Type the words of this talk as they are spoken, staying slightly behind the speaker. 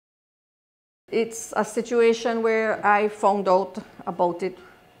It's a situation where I found out about it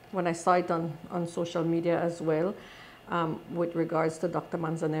when I saw it on social media as well, with regards to Dr.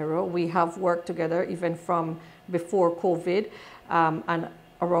 Manzanero. We have worked together even from before COVID, and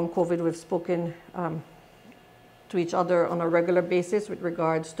around COVID we've spoken to each other on a regular basis with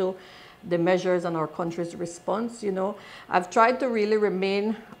regards to the measures and our country's response. You know, I've tried to really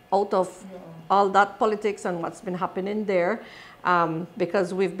remain out of all that politics and what's been happening there,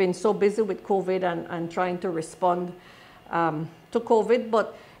 because we've been so busy with COVID and trying to respond to COVID.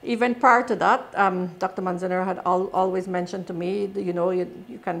 But even prior to that, Dr. Manzanero had always mentioned to me, you know,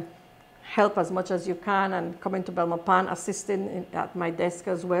 you can help as much as you can and come into Belmopan, assisting at my desk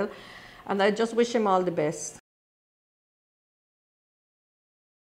as well. And I just wish him all the best.